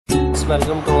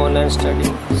welcome to online study.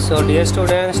 So dear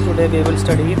students, today we will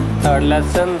study third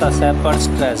lesson, the shepherd's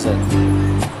treasure.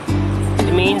 It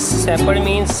means shepherd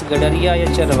means गडरिया या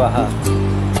चरवाहा,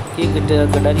 कि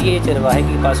गडरिया या चरवाहे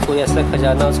के पास कोई ऐसा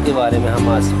खजाना, उसके बारे में हम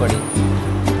आज पढ़ें.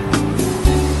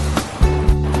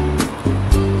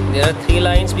 There are 3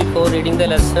 lines before reading the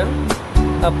lesson.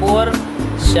 A poor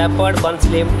shepherd once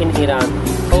lived in Iran.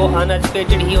 Though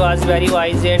uneducated, he was very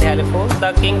wise and helpful.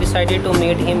 The king decided to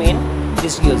meet him in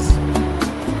disguise.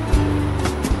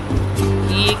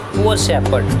 एक पुअर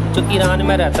शेपर्ड जो कि Iran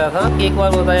में रहता था, कि एक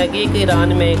बार बताया कि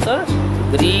ईरान में एक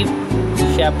गरीब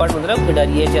शेपर्ड मतलब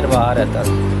गडरिया चरवाहा रहता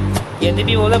था.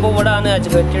 यद्यपि वो बड़ा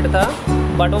अनएजुकेटेड था,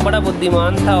 बट वो बड़ा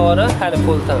बुद्धिमान था और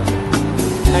हेल्पफुल था.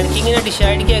 एंड किंग ने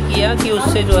डिसाइड क्या किया कि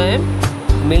उससे जो है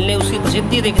मिलने, उसकी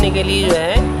प्रसिद्धि देखने के लिए जो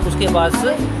है उसके पास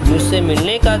उससे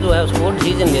मिलने का जो है उसको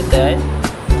डिसीजन लेता है,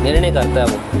 निर्णय करता है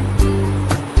वो.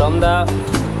 From the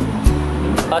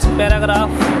first paragraph.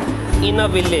 In a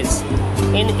village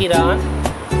in Iran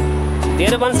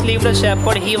there once lived a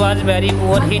shepherd. He was very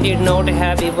poor. He did not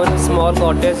have even small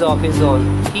cottage of his own.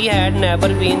 He had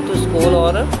never been to school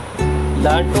और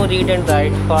learn to read and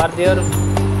right, for there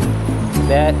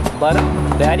were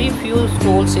very few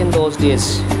schools in those days.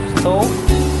 So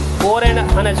poor and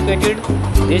uneducated,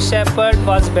 this shepherd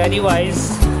was very wise.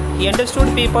 He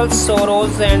understood people's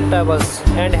sorrows and troubles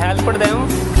and helped them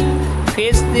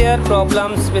face their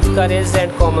problems with courage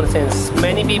and common sense.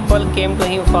 Many people came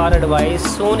to him for advice.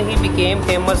 Soon he became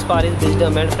famous for his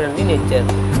wisdom and friendly nature.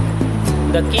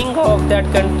 The king of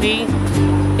that country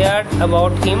heard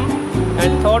about him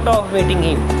and thought of meeting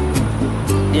him.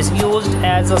 Disguised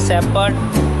as a shepherd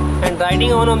and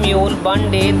riding on a mule, one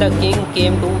day the king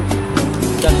came to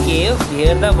the cave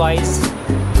where the wise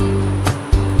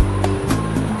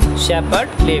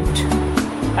shepherd lived.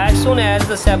 As soon as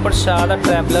the shepherd saw the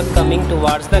traveler coming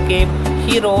towards the cave,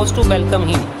 he rose to welcome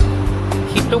him.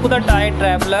 He took the tired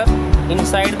traveler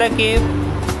inside the cave,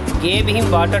 gave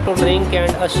him water to drink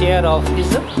and a share of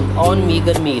his own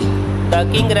meager meal. The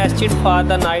king rested for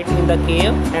the night in the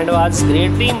cave and was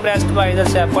greatly impressed by the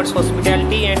shepherd's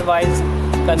hospitality and wise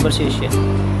conversation.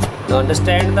 To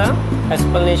understand the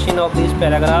explanation of these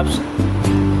paragraphs,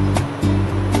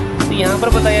 तो यहाँ पर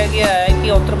बताया गया है कि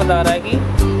author बता रहा है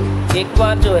कि एक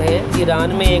बार जो है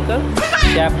ईरान में एक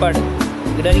शेपर्ड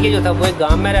गडरिया जो था वो एक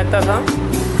गांव में रहता था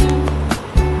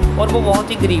और वो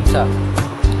बहुत ही गरीब था.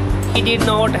 ही डिड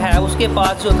नॉट है, उसके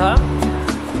पास जो था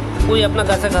कोई अपना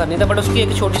घर नहीं था, बट उसकी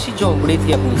एक छोटी सी झोंपड़ी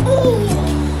थी अपनी.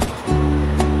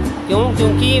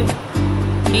 क्योंकि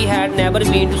he had never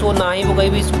been to school, ना ही वो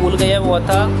कहीं भी स्कूल गया हुआ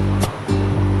था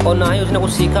और ना ही उसने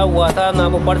कुछ सीखा हुआ था, ना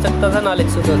वो पढ़ सकता था ना लिख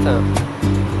सकता था.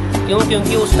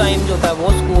 क्योंकि उस टाइम जो था वो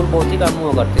स्कूल बहुत ही कम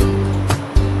हुआ करते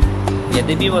थे.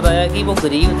 यद्यपि बताया कि वो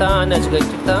गरीब था,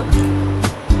 अनएजुकेटेड था.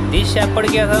 दिस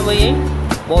शेपर्ड क्या था, वही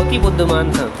बहुत ही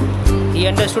बुद्धिमान था. ही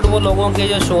अंडरस्टूड, वो लोगों के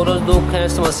जो शोर दुख हैं,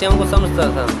 समस्याओं को समझता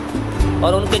था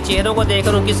और उनके चेहरों को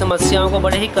देखकर उनकी समस्याओं को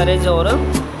बड़े ही करेज और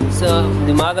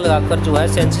दिमाग लगाकर जो है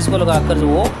सेंसेस को लगाकर जो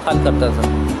वो हल करता था.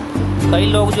 कई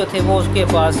लोग जो थे वो उसके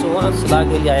पास वो सलाह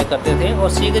के लिए आया करते थे और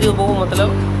शीघ्र वो मतलब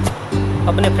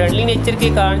अपने फ्रेंडली नेचर के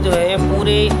कारण जो है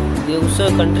पूरे उस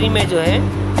कंट्री में जो है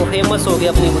वो फेमस हो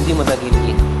गया अपनी बुद्धिमत्ता के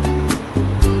लिए.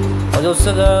 और जो उस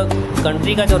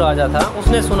कंट्री का जो राजा था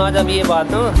उसने सुना जब ये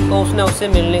बात तो उसने उससे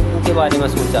मिलने के बारे में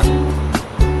सोचा.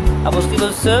 अब उसकी तो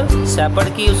उस शेपर्ड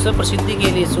की उस प्रसिद्धि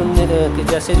के लिए सुनने के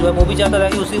जैसे जो है वो भी चाहता था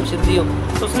कि उसकी प्रसिद्धि हो.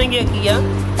 तो उसने क्या किया,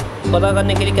 पता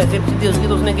करने के लिए कैसे प्रसिद्धि उसकी,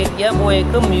 तो उसने क्या किया, वो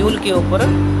एक म्यूल के ऊपर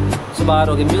सवार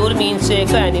हो गया. म्यूल मीन से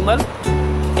एक एनिमल,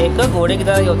 एक घोड़े की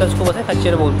तरह होता है, उसको वैसे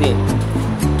खच्चर बोलते हैं.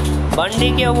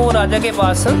 बंडी क्या, वो राजा के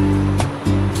पास,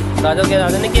 राजा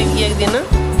ने क्या किया, एक दिन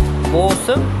वो उस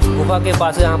गुफा के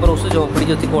पास जहाँ पर उस झोंपड़ी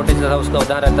जो थी कॉटेज था उसका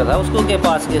उधर रहता था, उसको के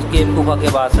पास उसके गुफा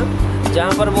के पास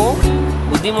जहाँ पर वो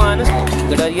बुद्धिमान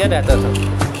गडरिया रहता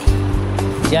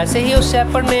था. जैसे ही उस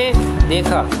शेपर्ड ने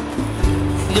देखा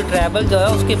कि जो ट्रैवल जो है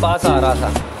उसके पास आ रहा था,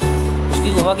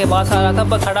 उसकी गुफा के पास आ रहा था,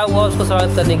 पर खड़ा हुआ उसको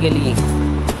स्वागत करने के लिए.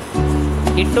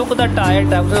 ही टुक द टायर्ड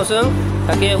ट्रैवलर, उस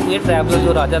थके हुए ट्रैवलर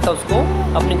जो राजा था उसको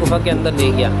अपनी गुफा के अंदर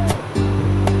ले गया.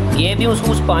 ये भी उसको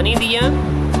कुछ पानी दिया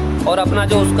और अपना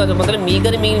जो उसका जो मतलब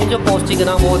मीगर मीन जो पौष्टिक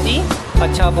ना बहुत ही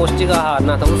अच्छा पौष्टिक आहार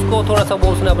ना था, उसको थोड़ा सा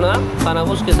वो उसने अपना खाना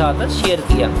वो उसके साथ शेयर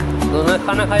किया. दोनों ने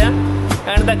खाना खाया.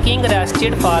 And the king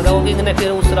rested for the, king ने फिर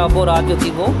उस वो रात जो थी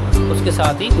वो उसके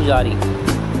साथ ही गुजारी.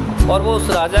 और वो उस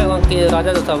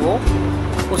राजा जो था वो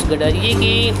उस गडरिये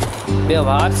के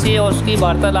व्यवहार से और उसकी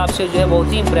वार्तालाप से जो है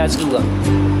बहुत ही इम्प्रेस हुआ.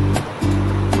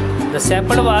 The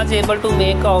shepherd was able to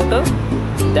make out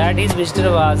that his visitor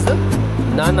was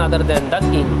none other than the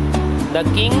king. The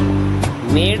king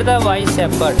made the wise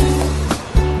shepherd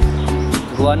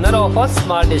governor of a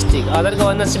small district. Other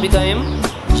governors became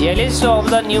jealous of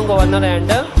the new governor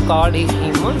and called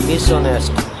him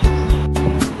dishonest.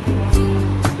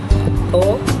 So,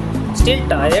 still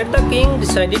tired, the king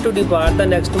decided to depart. The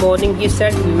next morning he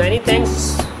said, "Many thanks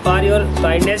for your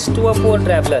kindness to a poor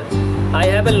traveler. I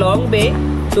have a long way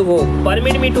to go.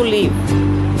 Permit me to leave."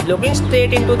 Looking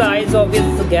straight into the eyes of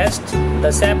his guest,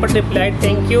 the shepherd replied,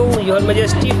 "Thank you, your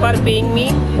majesty, for paying me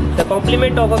the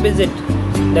compliment of a visit."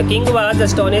 The king was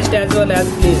astonished as well as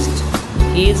pleased.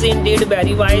 "He is indeed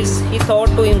very wise," he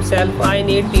thought to himself. "I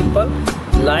need people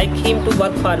like him to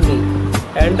work for me."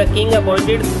 And the king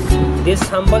appointed this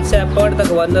humble shepherd the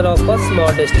governor of a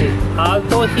small district.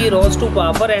 Although he rose to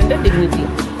power and dignity,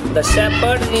 the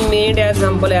shepherd remained as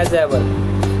humble as ever.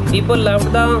 People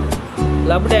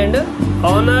loved and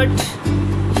honored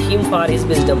him for his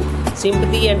wisdom,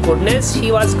 sympathy and goodness. He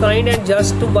was kind and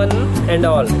just to one and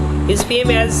all. His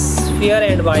fame as fair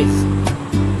and wise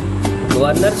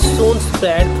governor soon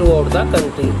spread throughout the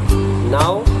country.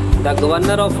 Now the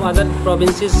governor of other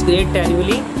provinces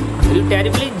grew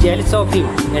terribly jealous of him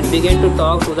and began to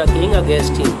talk to the king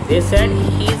against him. They said,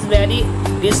 "He is very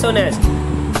dishonest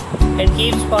and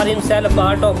keeps for himself a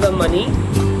part of the money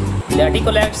that he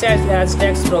collects as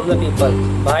tax from the people.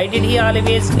 Why did he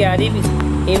always carry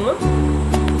him?"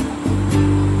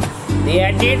 They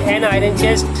added, "An iron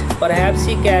chest. Perhaps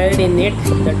he carried in it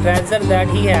the treasure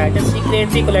that he had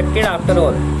secretly collected after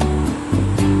all."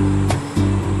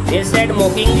 They said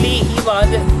mockingly, "He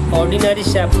was an ordinary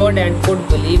shepherd and could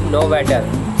believe no better."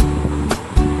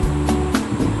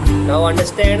 Now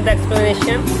understand the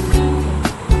explanation.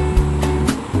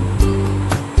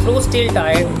 So still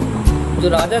tired, जो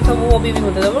राजा था वो अभी भी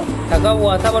मतलब थका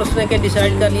हुआ था, पर उसने क्या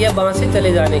डिसाइड कर लिया वहाँ से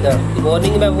चले जाने का।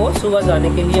 मॉर्निंग में वो सुबह जाने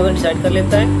के लिए वो डिसाइड कर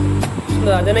लेता है।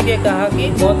 राजा ने क्या कहा कि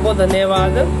बहुत बहुत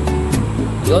धन्यवाद,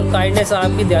 योर काइंडनेस,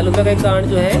 आपकी दयालुता के कारण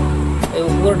जो है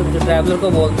वो ट्रैवलर को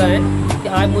बोलता है कि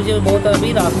आज मुझे बहुत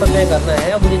अभी रास्ता तय करना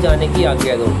है, अब मुझे जाने की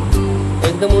आज्ञा दो।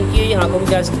 एकदम उनकी आंखों में,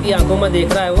 गेस्ट की आंखों में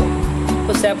देख रहा है वो।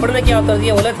 तो शेफर्ड ने क्या उत्तर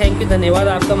दिया, बोला, "थैंक यू, धन्यवाद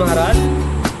आपका महाराज,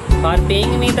 for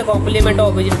paying me the complement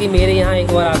of visit, की मेरे यहाँ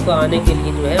एक बार आपको आने के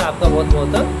लिए जो है आपका बहुत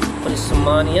बहुत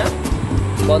सम्मान या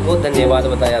बहुत बहुत धन्यवाद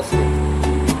बताया उसने।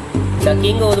 द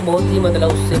किंग बहुत ही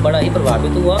मतलब उससे बड़ा ही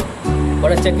प्रभावित हुआ,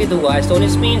 बड़ा चकित हुआ।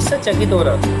 एस्टोनिश मीन्स चकित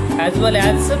होना, एज वेल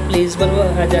एज प्लीज,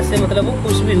 जैसे मतलब वो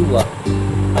खुश भी हुआ,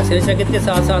 आश्चर्यचकित के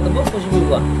साथ साथ वो खुश भी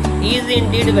हुआ। He is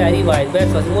Indeed very wise, वह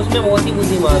सचमुच में बहुत ही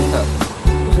बुद्धिमान था।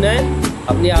 उसने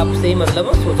अपने आप से ही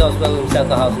मतलब सोचा, उस पर उनसे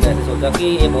कहा, उसने ऐसे सोचा कि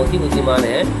ये बहुत ही बुद्धिमान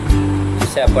है,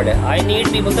 शेफर्ड है। आई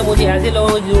नीड पीपल, तो मुझे ऐसे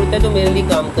लोगों की ज़रूरत है जो मेरे लिए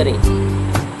काम करें।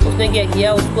 उसने क्या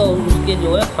किया, उसको उसके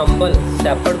जो है हम्बल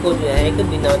शेफर्ड को जो है एक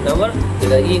बिना नंबर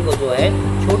लड़ाई को जो है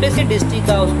छोटे से डिस्ट्रिक्ट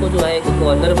का उसको जो है एक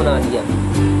गवर्नर बना दिया।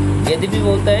 यदि भी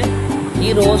बोलता है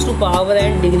ही रोज टू पावर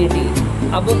एंड डिग्निटी।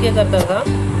 अब वो क्या करता था,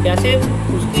 कैसे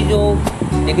उसकी जो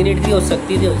डिग्निटी और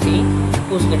शक्ति थी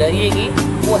उसकी डरिए की,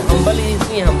 वो हम्बल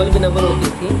इतनी हम्बल भी नंबर होती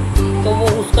थी, तो वो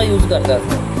उसका यूज़ करता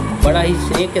था, बड़ा ही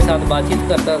स्नेह के साथ बातचीत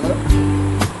करता था।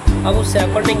 अब उस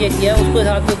शेफर्ड ने क्या किया, उसके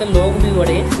साथ जो थे लोग भी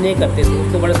बड़े स्नेह करते थे,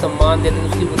 उसको बड़ा सम्मान देते थे,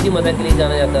 उसकी बुद्धिमत्ता के लिए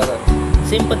जाना जाता था।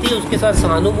 सिंपैथी, उसके साथ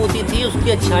सहानुभूति थी उसकी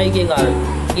अच्छाई के कारण।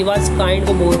 ही वाज काइंड,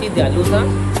 को बहुत ही दयालु था।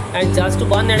 एंड जस्ट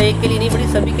वन एंड एक के लिए नहीं, बड़ी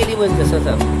सभी के लिए वो जैसा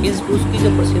था। उसकी जो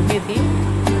प्रसिद्धि थी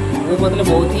वो मतलब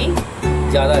बहुत ही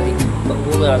ज़्यादा थी, तो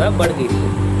वो ज़्यादा बढ़ गई थी।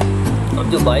 अब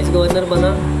जो वाइस गवर्नर बना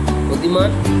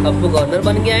बुद्धिमान, अब वो गवर्नर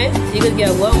बन गया है। ठीक क्या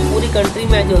हुआ, पूरी कंट्री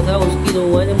में जो था उसकी जो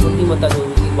हुआ, जो बुद्धिमत्ता जो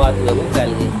की बात जो है वो फैल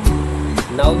गई।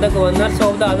 Now the governors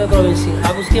of the other province,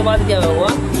 अब उसके बाद क्या हुआ,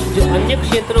 जो अन्य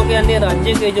क्षेत्रों के, अन्य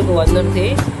राज्य के जो गवर्नर थे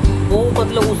वो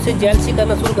मतलब उससे जेलसी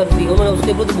करना शुरू कर दी, उन्होंने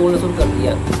उसके विरुद्ध बोलना शुरू कर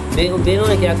दिया। बेनों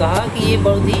ने क्या कहा कि ये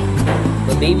बहुत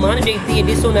ही बेईमान व्यक्ति है,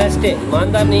 डिसऑनेस्ट है,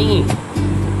 ईमानदार नहीं है।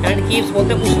 एंड कीप्स,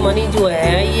 बोलते कुछ मनी जो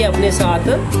है ये अपने साथ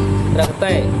रखता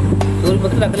है, जो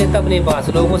मतलब रख लेता है अपने पास,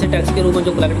 लोगों से टैक्स के रूप में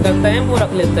जो कलेक्ट करता है वो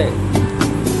रख लेता है।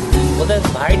 बोलता है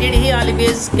भाई did he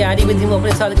always carry with him,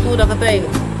 अपने साथ क्यों रखता है।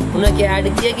 उन्होंने क्या ऐड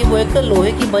किया कि वो एक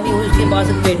लोहे की बनी हुई उसके पास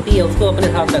एक पेटी है, उसको अपने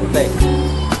साथ रखता है।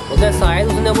 बोलता है शायद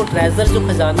उसने वो ट्रेजर जो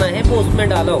खजाना है वो उसमें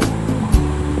डाला हो।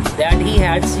 That he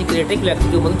had secretly collect,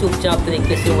 जो मतलब चुपचाप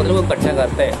तरीके से मतलब वो इकट्ठा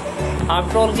करता है।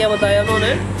 आफ्टर ऑल क्या बताया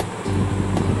उन्होंने,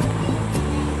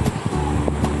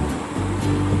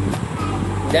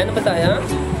 देन बताया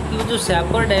कि वो जो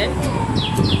शेफर्ड है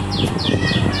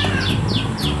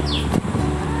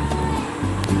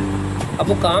अब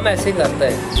वो काम ऐसे करता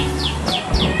है।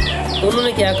 तो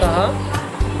उन्होंने क्या कहा,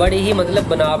 बड़ी ही मतलब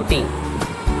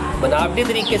बनावटी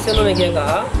तरीके से उन्होंने क्या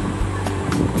कहा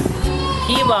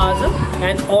he was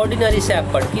an ordinary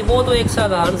shepherd, कि वो तो एक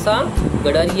साधारण सा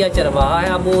गडरिया चरवाहा है,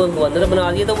 अब वो गवर्नर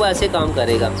बना दिया तो वो ऐसे काम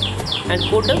करेगा। And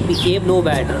could behave no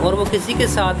better, और वो किसी के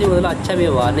साथ भी मतलब अच्छा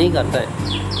व्यवहार नहीं करता है,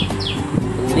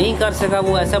 नहीं कर सका,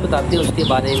 वो ऐसा बताते हैं उसके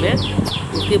बारे में,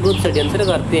 उसके विरुद्ध षड्यंत्र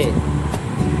करते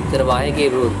हैं चरवाहे के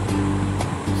विरुद्ध।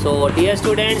 So dear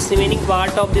students, remaining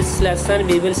part of this lesson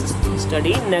we will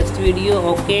study next video.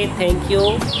 Okay, thank you,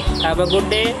 have a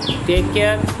good day, take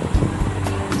care.